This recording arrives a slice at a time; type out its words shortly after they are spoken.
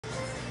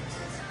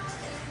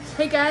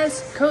Hey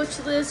guys, Coach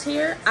Liz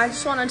here. I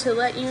just wanted to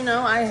let you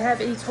know I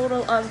have a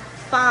total of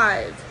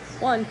 5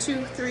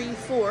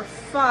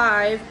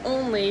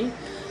 only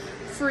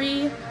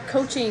free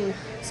coaching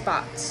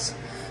spots.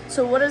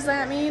 So what does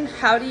that mean?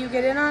 How do you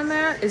get in on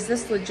that? Is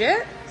this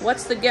legit?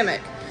 What's the gimmick?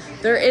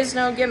 There is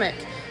no gimmick.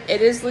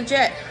 It is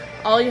legit.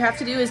 All you have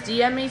to do is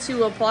DM me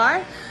to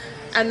apply,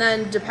 and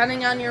then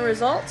depending on your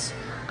results,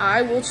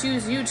 I will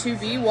choose you to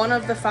be one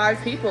of the 5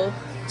 people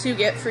to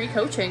get free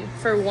coaching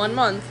for 1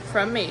 month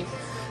from me.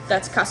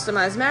 That's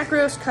customized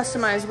macros,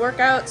 customized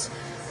workouts,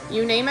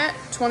 you name it,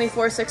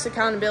 24/6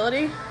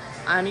 accountability.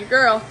 I'm your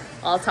girl.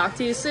 I'll talk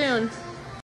to you soon.